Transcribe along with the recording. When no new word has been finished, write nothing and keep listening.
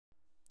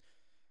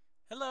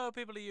Hello,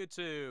 people of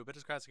YouTube! It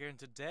is Cross here, and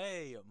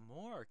today,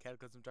 more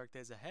Cataclysm Dark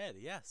Days Ahead.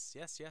 Yes,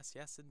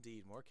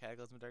 indeed, more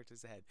Cataclysm Dark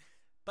Days Ahead.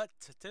 But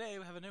today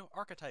we have a new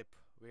archetype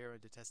we are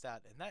going to test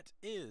out, and that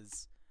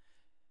is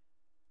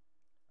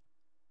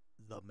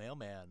the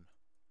mailman.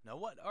 Now,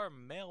 what are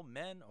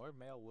mailmen or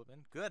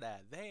mailwomen good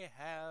at? They're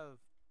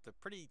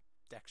pretty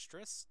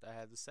dexterous, I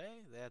have to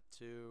say. They have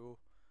to,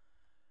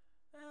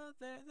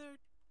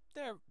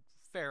 they're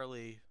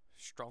fairly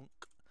strong.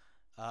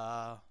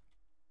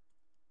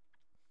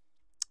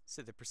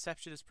 So their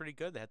perception is pretty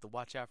good. They have to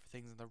watch out for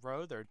things on the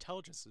road. Their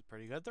intelligence is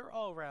pretty good. They're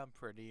all around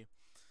pretty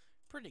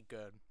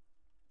good.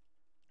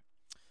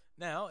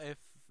 Now, if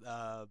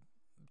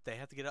they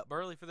have to get up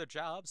early for their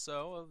job,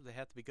 so they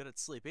have to be good at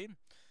sleeping.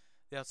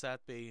 They also have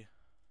to be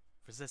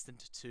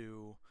resistant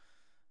to,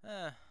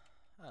 I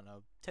don't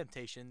know,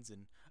 temptations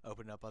and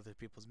open up other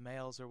people's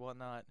mails or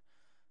whatnot.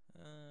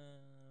 Yeah,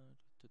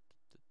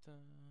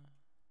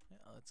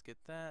 let's get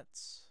that.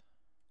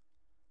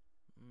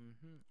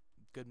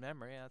 Good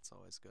memory, that's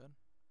always good.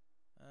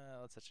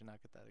 Let's actually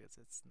not get that. I guess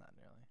it's not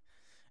really.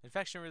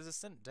 Infection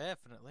resistant,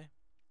 definitely.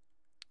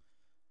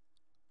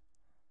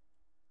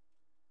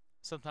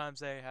 Sometimes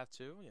they have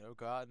to,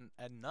 go out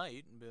at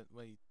night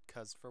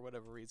because for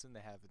whatever reason they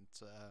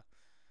haven't,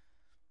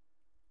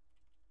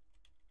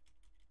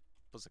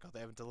 what's it called? They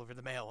haven't delivered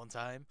the mail on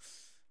time.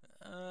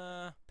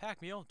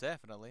 Pack mule,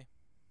 definitely.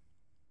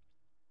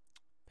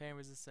 Pain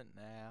resistant,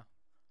 nah.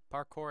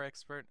 Parkour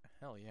expert,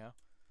 hell yeah.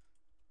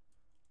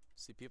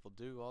 See people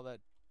do all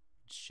that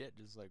shit,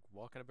 just like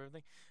walking up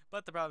everything.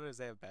 But the problem is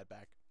they have a bad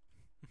back.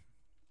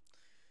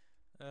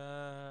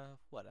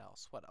 What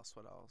else?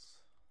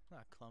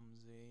 Not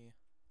clumsy.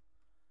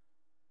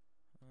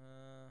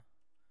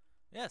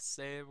 Yes,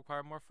 they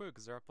require more food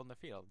because they're up on their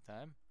feet all the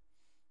time.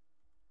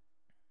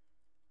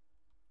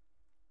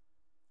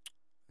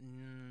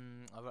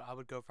 I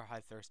would go for high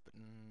thirst, but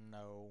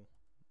no,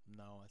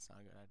 that's not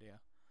a good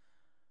idea.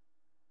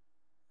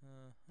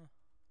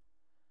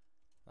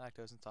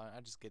 Lactose intolerant.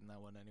 I'm just getting that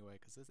one anyway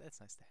because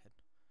it's nice to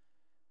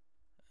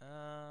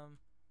have.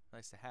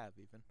 Nice to have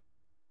even.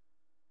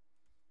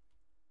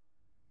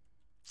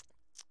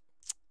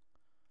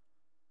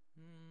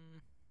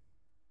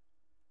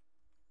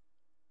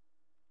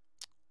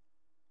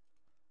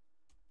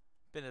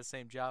 Been in the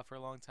same job for a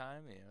long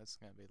time. It's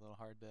gonna be a little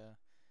hard to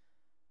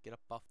get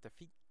up off their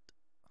feet.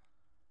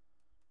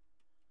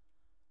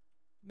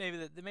 Maybe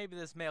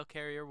this mail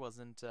carrier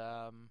wasn't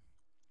so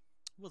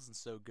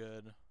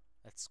good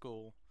at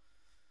school,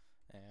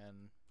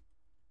 and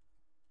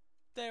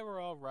they were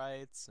all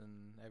right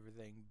and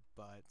everything,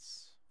 but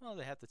well,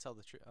 they had to tell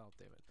the truth. Oh,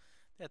 damn it,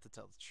 they had to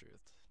tell the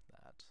truth.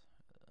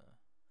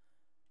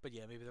 But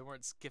yeah, maybe they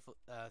weren't skilled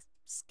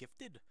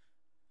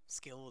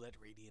at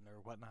reading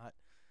or whatnot.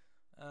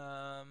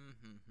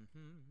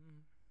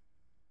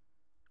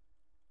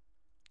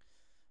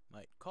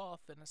 Might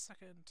cough in a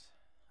second.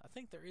 I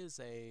think there is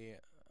a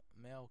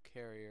mail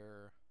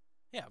carrier.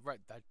 Yeah,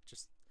 right. I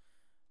just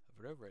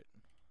hovered over it.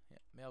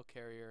 Yeah, mail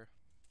carrier.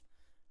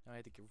 Now I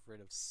had to get rid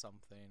of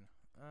something.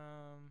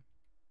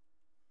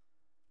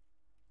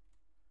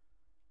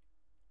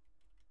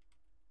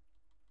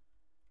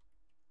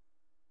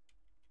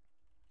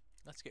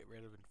 Let's get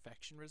rid of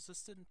infection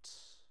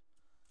resistant.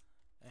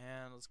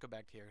 And let's go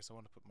back here because I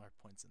want to put more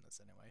points in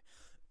this anyway.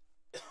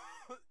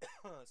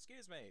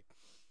 Excuse me.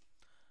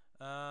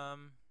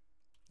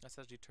 Let's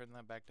actually turn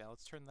that back down.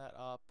 Let's turn that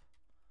up.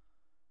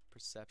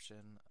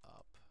 Perception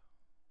up.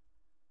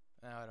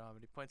 Now I don't have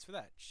any points for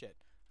that. Shit.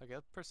 Okay,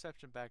 let's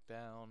perception back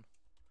down.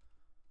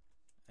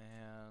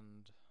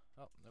 And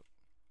oh nope.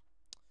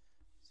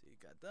 So you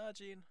got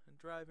dodging and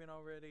driving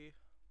already.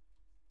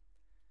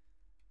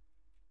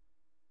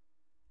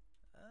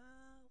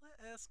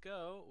 Let us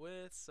go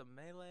with some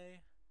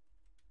melee.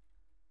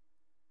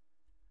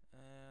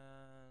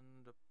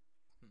 And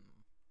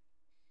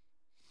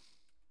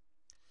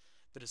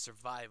bit of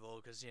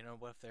survival, because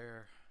what if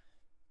their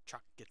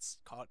truck gets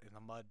caught in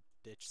a mud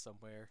ditch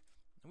somewhere?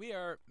 We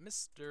are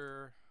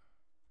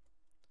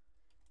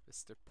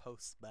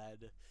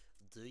Mr.Postman.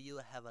 Do you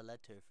have a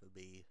letter for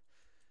me?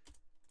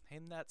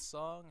 Name that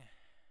song,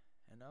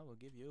 and I will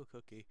give you a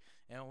cookie.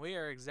 And we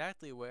are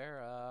exactly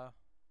where our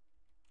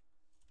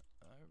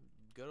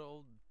good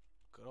old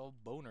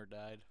boner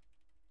died.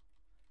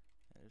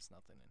 There's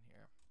nothing in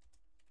here.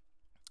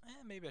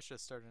 Maybe I should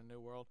have started a new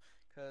world,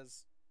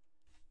 because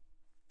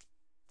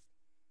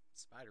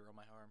spider on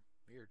my arm.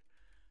 Weird.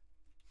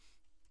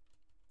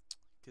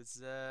 Because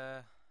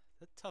that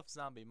tough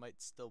zombie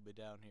might still be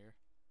down here.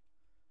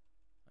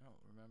 I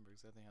don't remember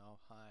exactly how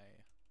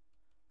high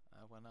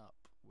I went up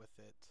with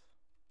it.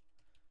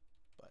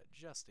 But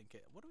just in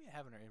case. What do we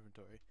have in our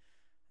inventory?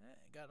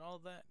 Got all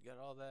that.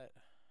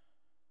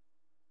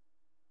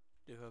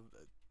 Do have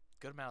a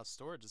good amount of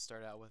storage to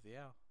start out with,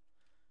 yeah.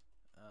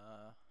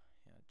 Yeah,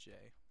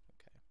 J.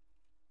 Okay.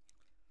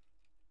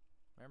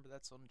 Remember,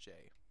 that's on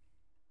J.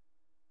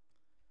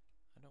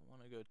 I don't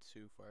want to go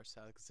too far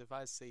south, because if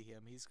I see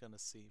him, he's going to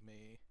see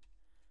me.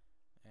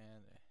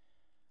 And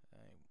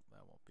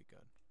that won't be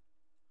good.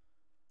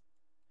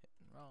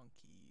 Hitting wrong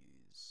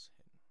keys.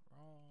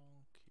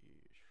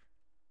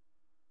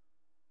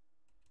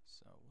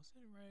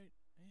 Was it right?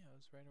 Yeah, it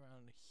was right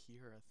around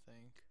here, I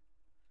think.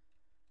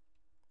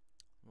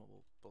 Well,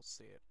 we'll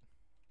see it.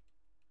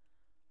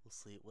 We'll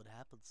see what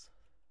happens.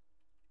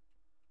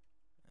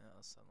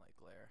 Oh, sunlight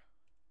glare.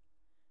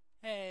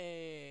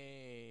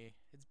 Hey!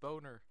 It's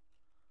Boner.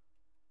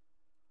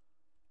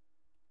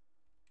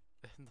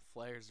 And the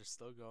flares are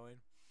still going.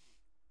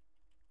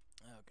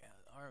 Okay,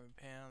 army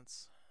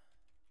pants.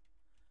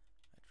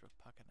 Extra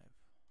pocket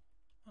knife.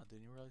 Oh,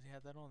 didn't you realize he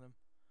had that on him?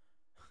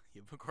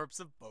 You have a corpse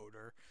of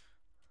Boner.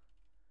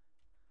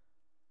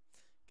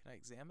 Can I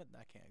examine?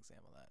 I can't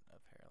examine that,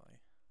 apparently.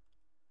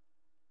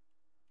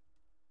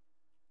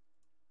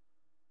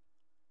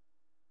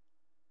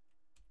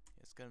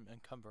 It's gonna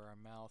encumber our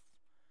mouth.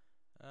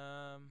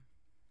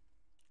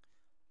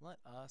 Let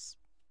us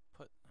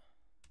put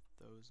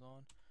those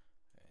on.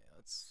 Okay,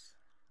 let's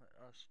let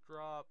us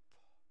drop.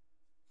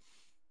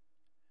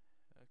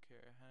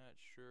 Okay, hat,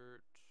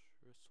 shirt,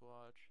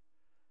 wristwatch,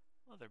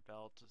 leather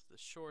belt. The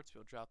shorts,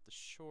 we'll drop the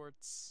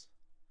shorts.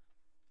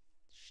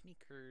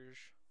 Sneakers.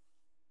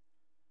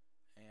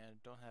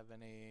 And don't have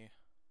any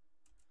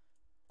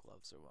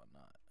gloves or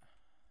whatnot.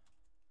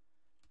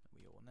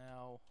 We will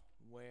now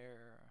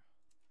wear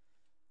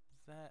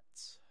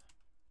that.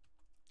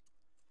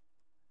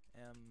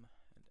 M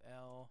and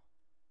L.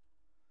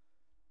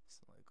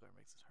 Sunlight glare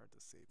makes it hard to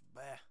see.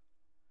 Bah.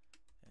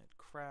 And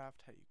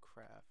craft. How do you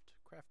craft?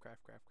 Craft.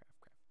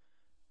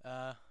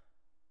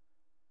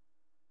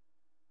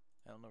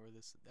 I don't know where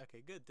this.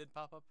 Okay, good. Did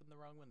pop up in the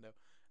wrong window.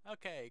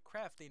 Okay,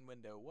 crafting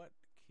window. What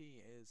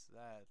key is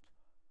that?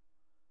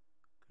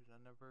 Because I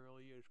never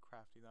really used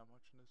crafting that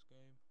much in this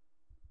game.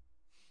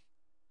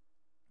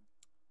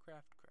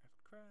 Craft.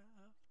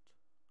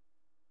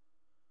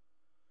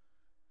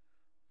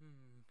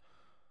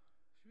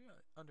 Should be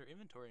under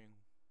inventory and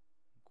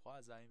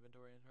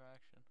quasi-inventory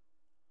interaction.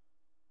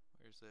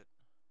 Where is it?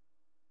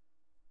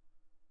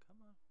 Come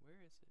on, where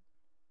is it?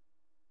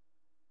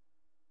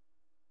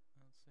 I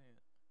don't see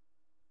it.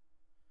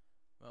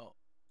 Well,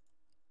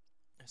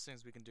 there's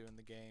things we can do in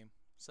the game,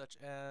 such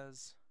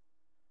as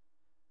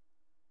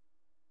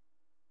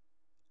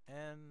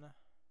N,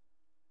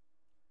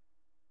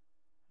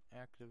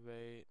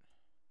 activate,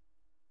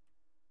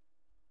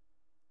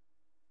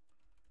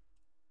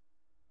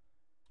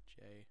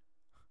 J,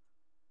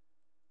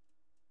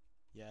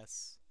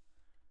 yes,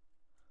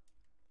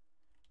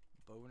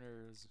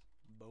 Boner's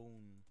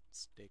bone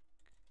stick.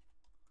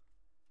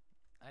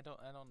 I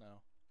don't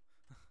know.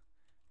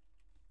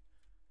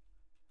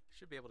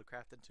 Should be able to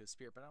craft into a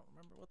spear, but I don't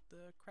remember what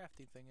the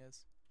crafting thing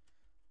is.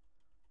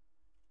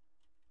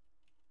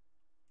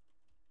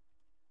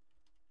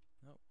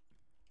 Nope.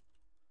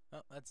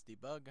 Oh, that's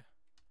debug.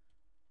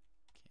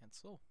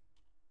 Cancel.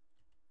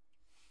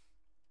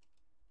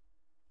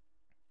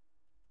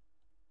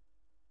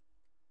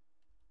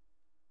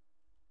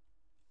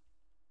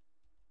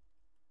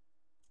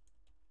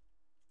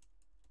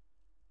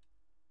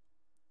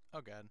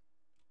 Oh god.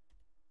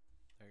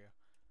 There you go.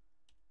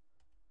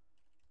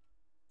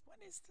 What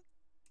is the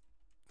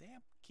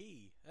damn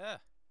key?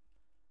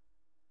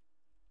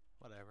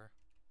 Whatever.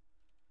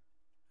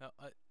 Oh,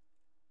 what?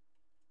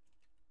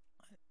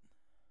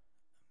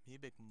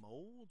 Amoebic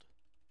mold?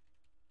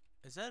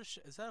 Is that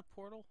a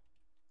portal?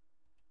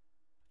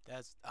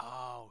 That's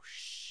oh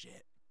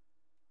shit.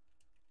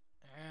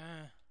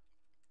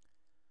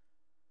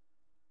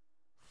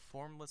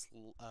 Formless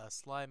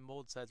slime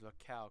mold size of a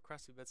cow.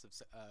 Crusty bits of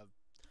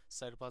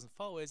cytoplasm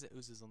fall away as it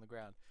oozes on the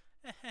ground.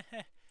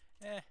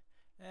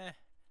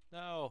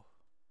 No.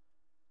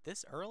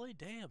 This early?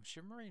 Damn,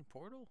 shimmering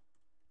portal?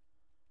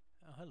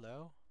 Oh,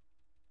 hello.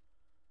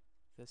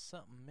 There's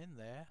something in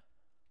there.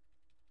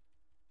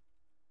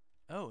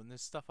 Oh, and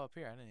there's stuff up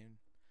here. I didn't even...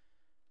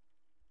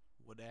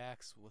 Wood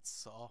axe, wood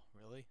saw,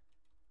 really?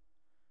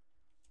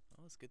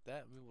 Well, let's get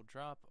that. We will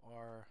drop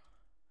our...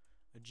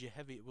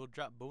 We'll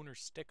drop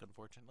Boner's stick,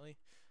 unfortunately.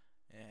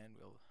 And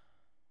we'll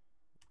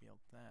wield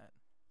that.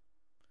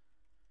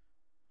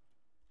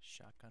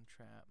 Shotgun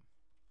trap.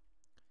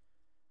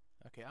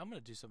 Okay, I'm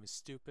gonna do something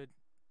stupid.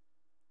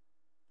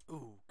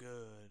 Ooh,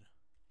 good.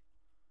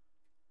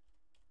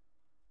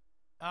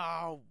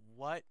 Oh,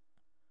 what?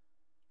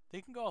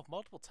 They can go off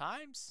multiple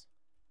times?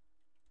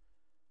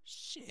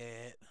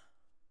 Shit.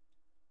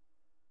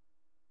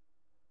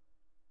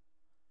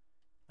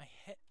 My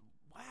head.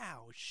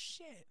 Wow,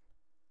 shit.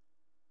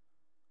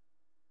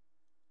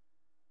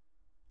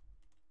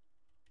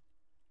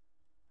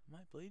 Am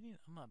I bleeding?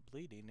 I'm not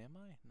bleeding, am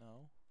I?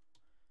 No.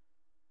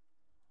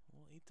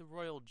 We'll eat the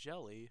royal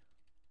jelly.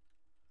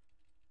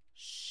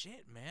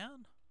 Shit,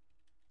 man.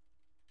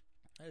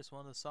 I just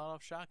wanted a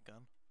sawed-off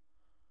shotgun.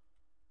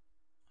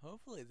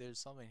 Hopefully there's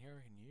something here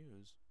we can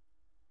use.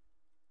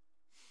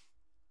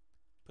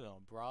 Put it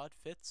on broad,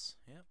 fits.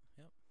 Yep.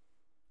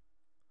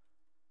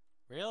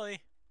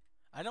 Really?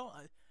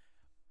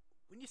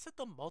 When you set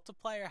the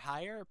multiplier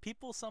higher,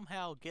 people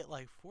somehow get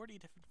like 40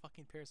 different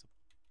fucking pairs of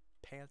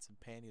pants and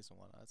panties and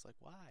whatnot. It's like,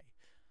 why?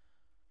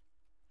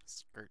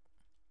 Skirt.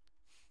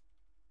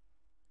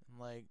 And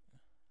like,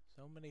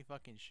 so many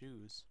fucking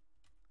shoes.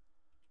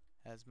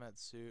 Hazmat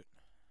suit.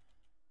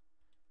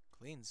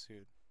 Clean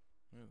suit.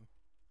 Ooh.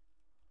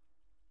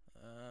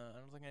 I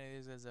don't think any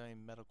of these has any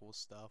medical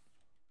stuff.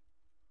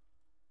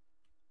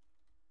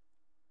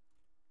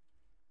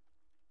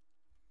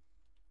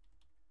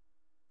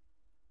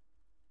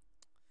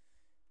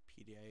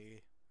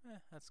 PDA.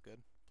 That's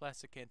good.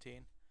 Plastic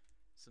canteen.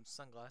 Some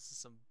sunglasses.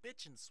 Some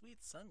bitchin'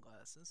 sweet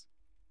sunglasses.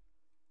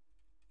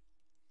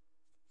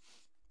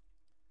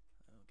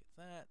 I'll get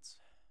that.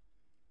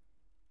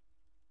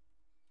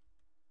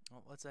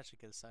 Oh, let's actually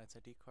get a science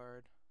ID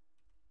card.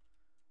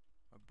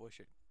 Or boy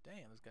shit.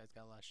 Damn, this guy's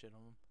got a lot of shit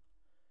on him.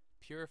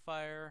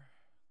 Purifier.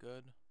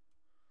 Good.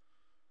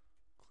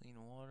 Clean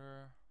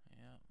water.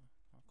 Yeah.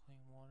 More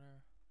clean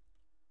water.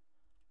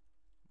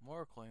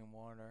 More clean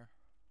water.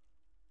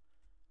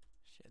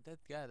 Shit, that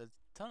guy had a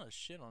ton of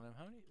shit on him.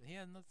 How many? He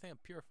had another thing, a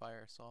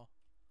purifier, I saw.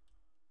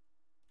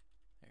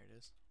 There it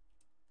is.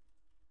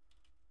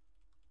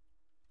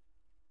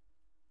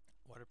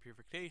 Water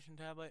purification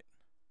tablet.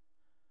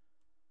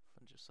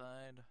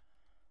 Fungicide.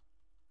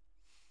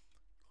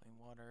 Clean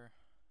water.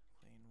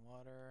 Clean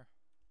water.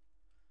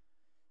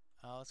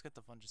 Let's get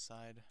the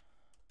fungicide.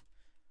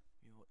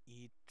 We will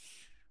eat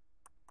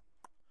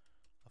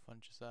a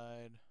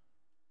fungicide.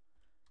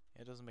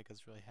 It doesn't make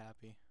us really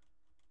happy.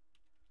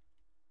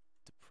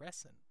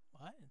 Depressant?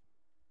 What?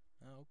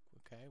 Oh,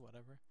 okay,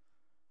 whatever.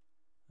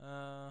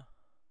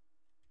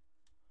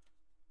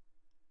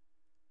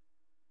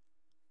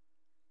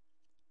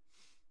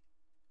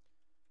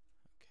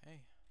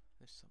 Okay.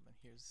 There's something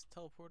here. Is this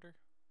teleporter?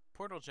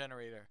 Portal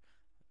generator.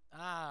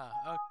 Ah,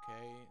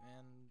 okay.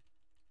 And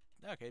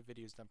okay,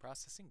 video's done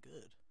processing.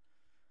 Good.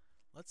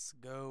 Let's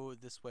go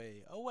this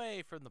way.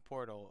 Away from the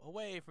portal.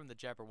 Away from the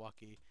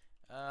Jabberwocky.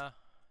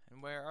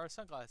 And where are our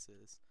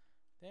sunglasses?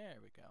 There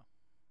we go.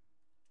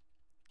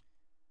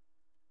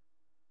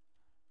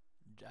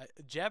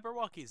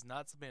 Jabberwocky is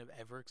not something I've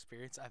ever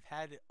experienced. I've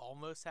had it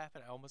almost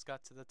happen. I almost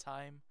got to the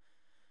time,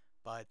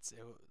 but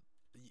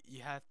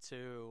you have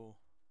to.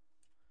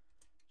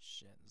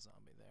 Shit,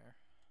 zombie there.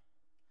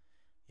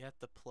 You have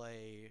to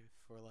play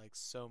for like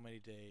so many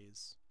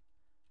days.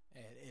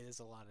 And it is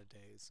a lot of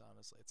days,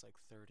 honestly. It's like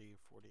 30,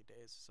 40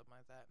 days or something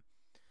like that.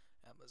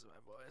 That was my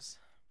voice.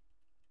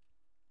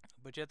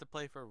 But you have to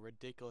play for a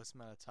ridiculous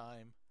amount of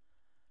time.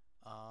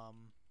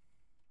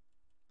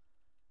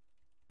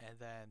 And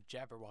then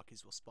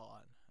Jabberwockies will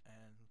spawn,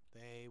 and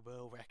they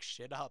will wreck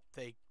shit up.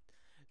 They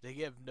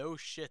give no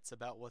shits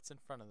about what's in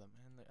front of them.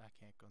 And I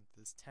can't go into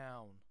this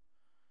town.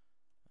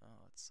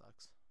 Oh, it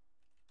sucks.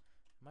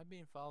 Am I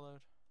being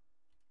followed?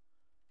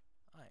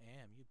 I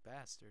am, you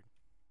bastard.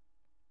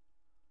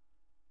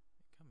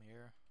 Come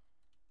here.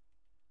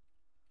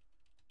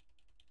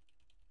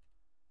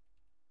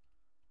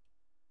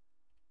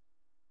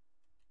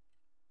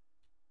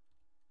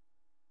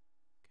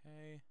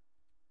 Okay.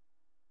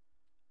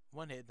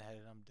 One hit in the head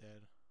and I'm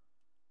dead.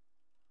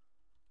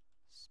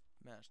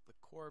 Smash the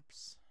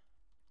corpse.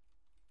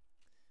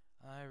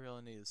 I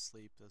really need to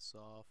sleep this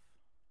off.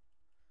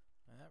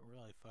 Man, that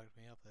really fucked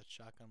me up, that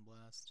shotgun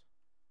blast.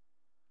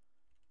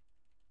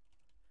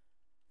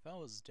 If I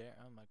was there,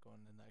 I'm not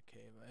going in that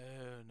cave.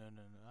 Oh, no,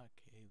 not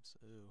caves.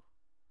 Ooh.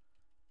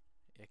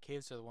 Yeah,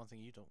 caves are the one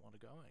thing you don't want to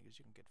go in because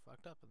you can get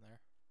fucked up in there.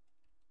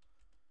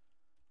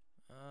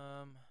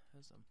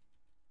 There's a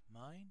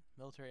mine?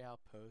 Military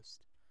outpost.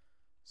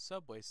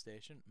 Subway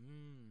station.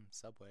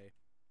 Subway.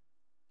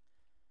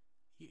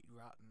 Eat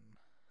rotten.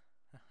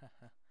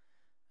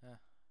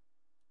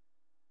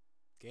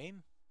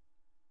 Game?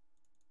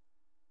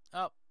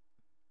 Oh.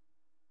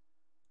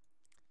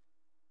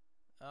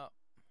 Oh.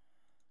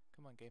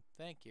 Come on, game.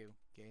 Thank you,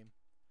 game.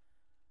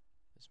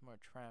 There's more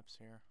traps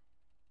here.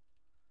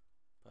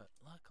 But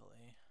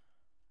luckily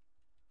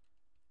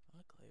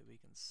we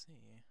can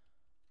see.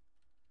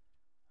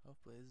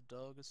 Hopefully this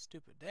dog is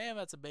stupid. Damn,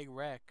 that's a big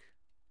wreck.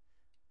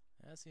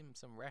 I've seen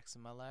some wrecks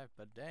in my life,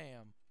 but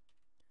damn.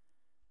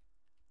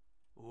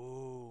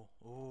 Ooh,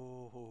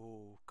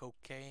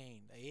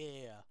 cocaine.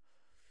 Yeah.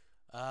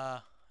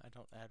 I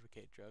don't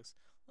advocate drugs.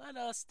 Let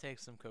us take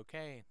some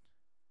cocaine.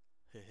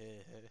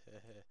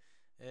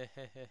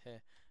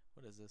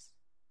 What is this?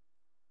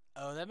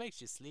 Oh, that makes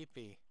you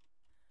sleepy.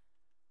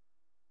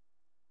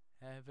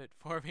 Have it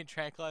forming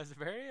tranquilizer.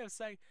 Very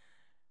side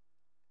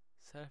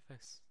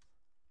effects.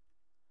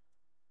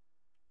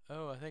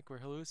 Oh, I think we're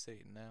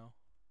hallucinating now.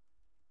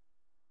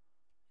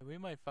 We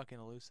might fucking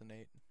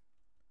hallucinate.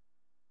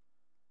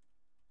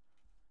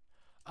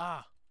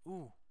 Ah!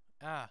 Ooh!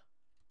 Ah!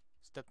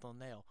 Stepped on a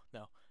nail.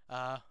 No.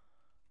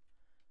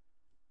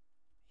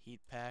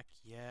 Heat pack,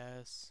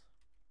 yes.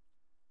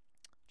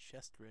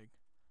 Chest rig.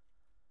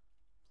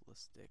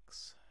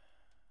 Ballistics.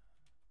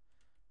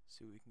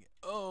 See what we can get.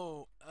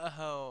 Oh!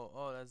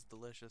 Oh, that's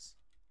delicious.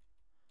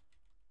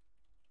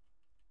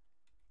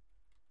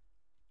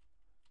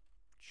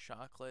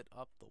 Chocolate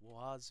up the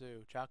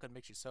wazoo. Chocolate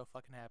makes you so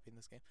fucking happy in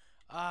this game.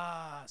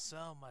 Ah,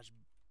 so much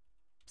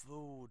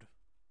food.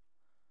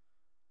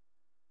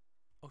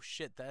 Oh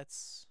shit,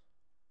 that's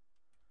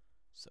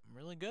something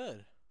really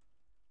good.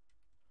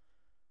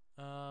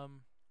 I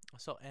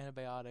saw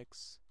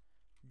antibiotics,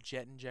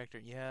 jet injector,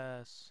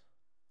 yes.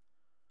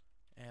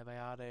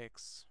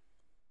 Antibiotics.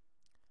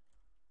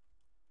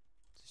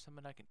 Is there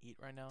something I can eat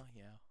right now?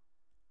 Yeah.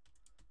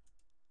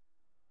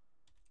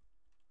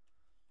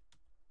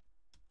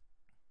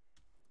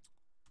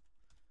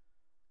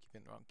 Keep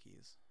getting the wrong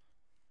keys.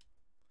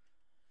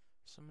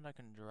 Something I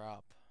can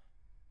drop.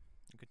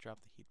 You could drop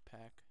the heat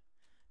pack.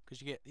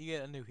 Cause you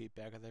get a new heat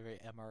pack with every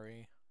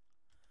MRE.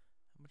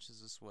 How much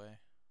is this weigh?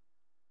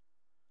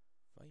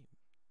 Volume.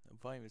 The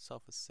volume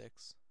itself is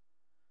 6.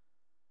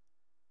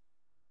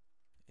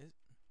 If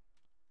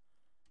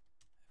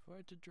I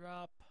were to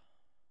drop.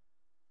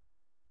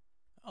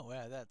 Oh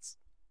yeah, that's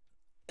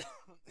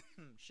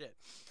shit.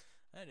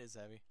 That is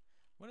heavy.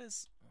 What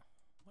is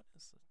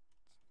the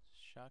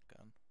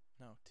shotgun?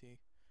 No, T.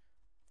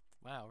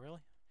 Wow,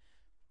 really?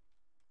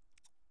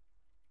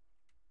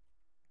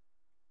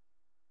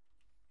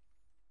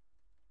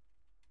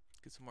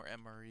 Get some more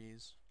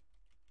MREs.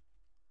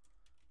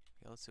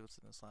 Okay, let's see what's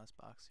in this last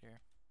box here.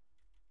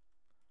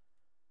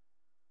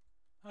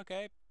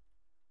 Okay.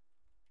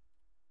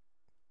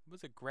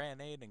 What's a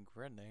grenade and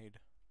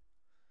grenade?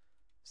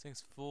 This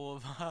thing's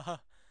full of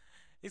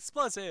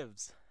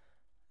explosives.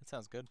 That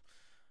sounds good.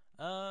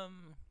 Let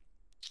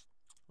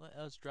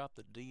us drop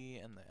the D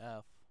and the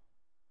F.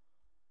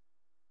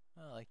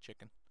 I like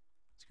chicken.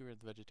 Let's get rid of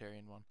the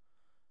vegetarian one.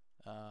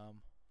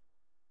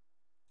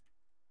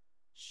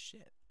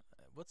 Shit.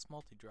 What's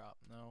multi-drop?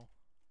 No.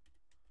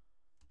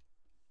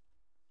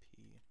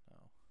 P.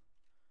 No.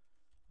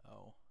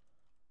 O.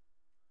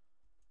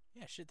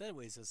 Yeah, shit, that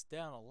weighs us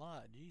down a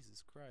lot.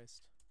 Jesus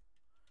Christ.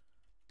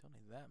 Don't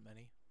need that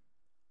many.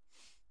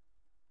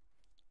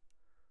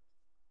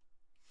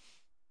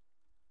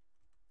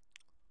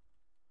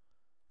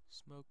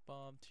 Smoke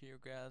bomb, tear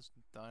gas,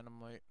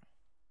 dynamite.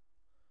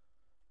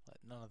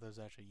 None of those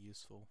actually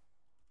useful.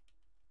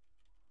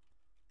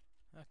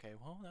 Okay,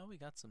 well now we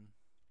got some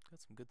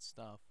good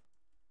stuff.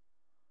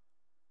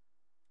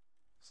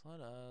 So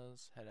let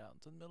us head out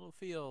into the middle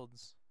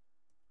fields.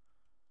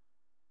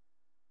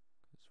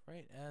 Because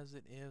right as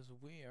it is,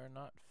 we are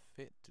not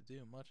fit to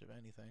do much of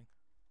anything.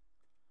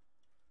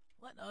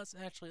 Let's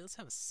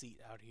have a seat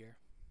out here.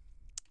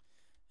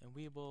 And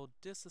we will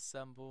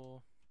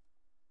disassemble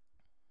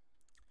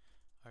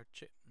our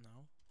chicken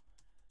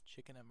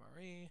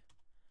MRE.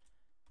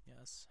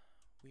 Yes,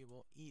 we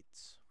will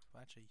eat.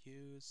 We'll actually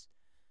use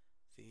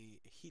the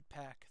heat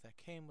pack that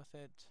came with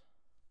it.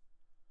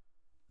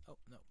 Oh,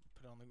 no,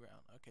 put it on the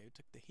ground. Okay, we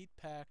took the heat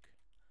pack,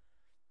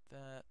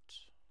 that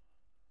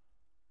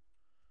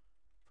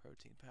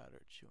protein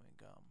powder, chewing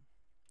gum,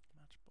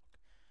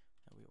 matchbook.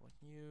 And we will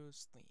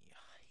use the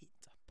heat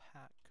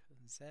pack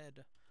Z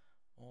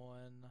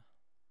on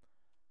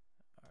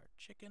our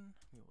chicken.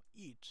 We will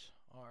eat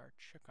our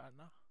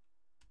chicken.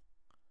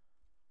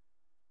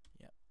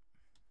 Yep.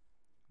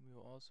 We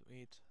will also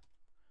eat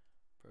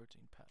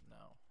protein pack.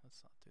 No,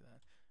 let's not do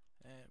that.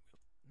 And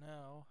we'll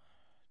now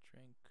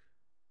drink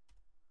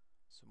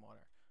some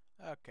water.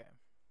 Okay.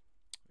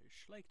 We're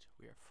schlaked.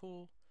 We are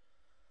full.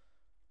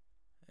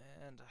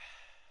 And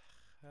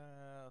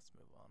let's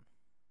move on.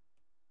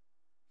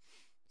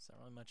 There's not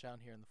really much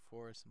out here in the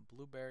forest. Some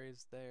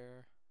blueberries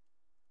there.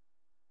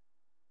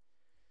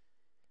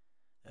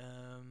 There's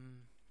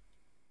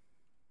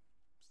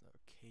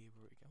another cave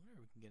where we can. I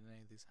wonder if we can get in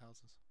any of these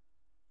houses.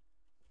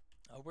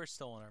 Oh, we're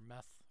still on our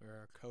meth or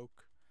our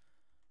coke.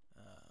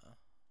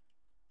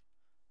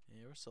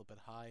 Yeah, we're still a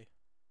bit high.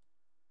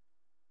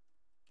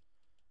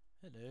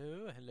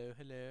 Hello, hello,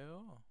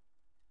 hello.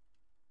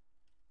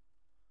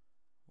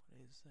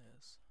 What is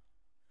this?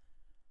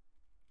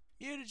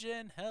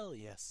 Mutagen, hell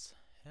yes.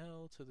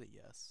 Hell to the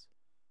yes.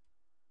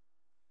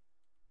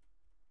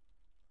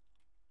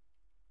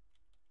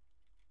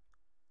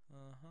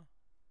 Uh-huh.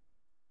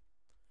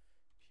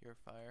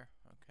 Purifier,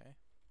 okay.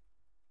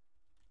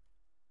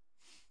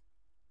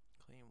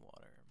 Clean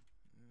water.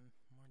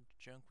 More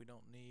junk we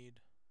don't need.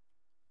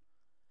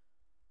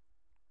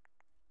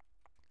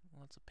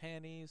 Lots of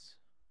panties.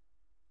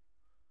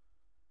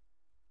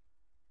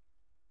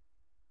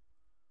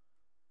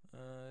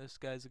 This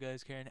guy's the guy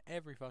who's carrying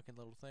every fucking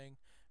little thing.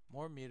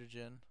 More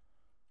mutagen.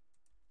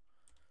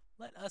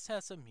 Let us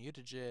have some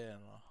mutagen.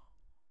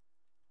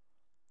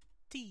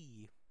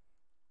 Tea.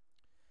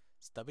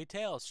 Stubby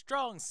tail,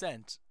 strong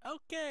scent.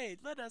 Okay,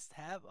 let us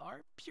have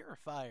our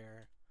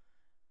purifier.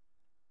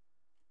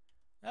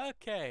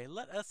 Okay,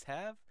 let us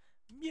have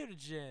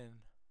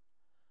mutagen.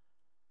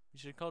 You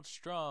should have called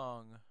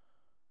strong.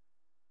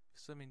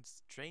 Something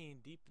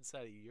strained deep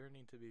inside of you,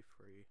 yearning to be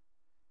free.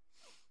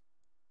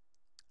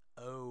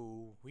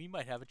 Oh, we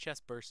might have a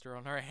chest burster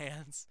on our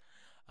hands.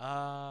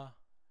 Well,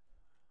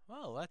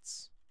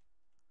 that's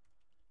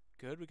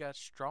good. We got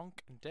strong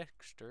and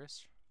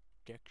dexterous.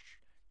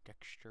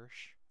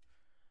 Dexterous.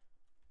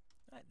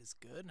 That is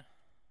good.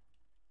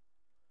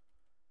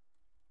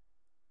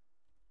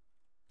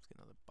 Let's get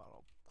another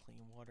bottle of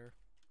clean water.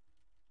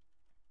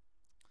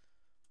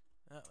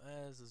 Oh,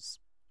 as a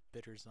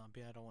bitter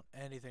zombie, I don't want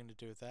anything to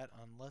do with that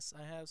unless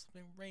I have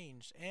something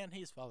ranged. And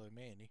he's following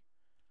me, ain't he?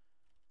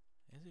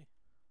 Is he?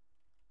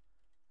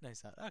 No,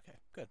 he's not. Okay,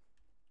 good.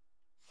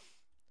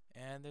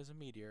 And there's a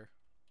meteor.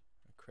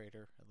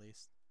 crater, at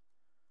least.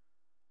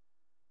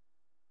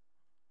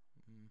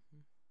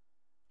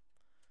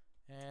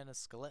 And a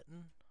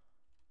skeleton.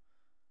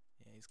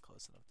 Yeah, he's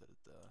close enough to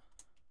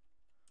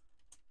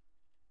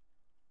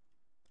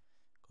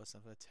close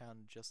enough to the town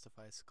to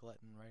justify a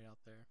skeleton right out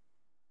there.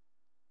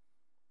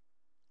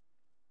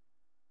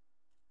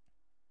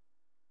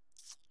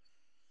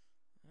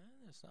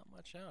 And there's not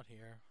much out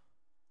here.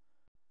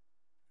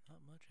 Not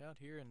much out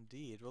here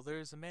indeed. Well,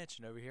 there's a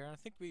mansion over here, and I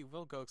think we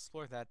will go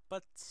explore that,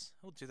 but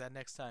we'll do that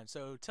next time.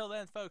 So, till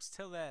then, folks,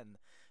 till then,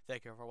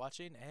 thank you for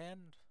watching,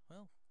 and,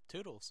 well,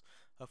 toodles.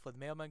 Hopefully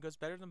the mailman goes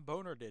better than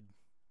Boner did.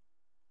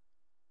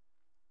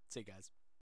 See you guys.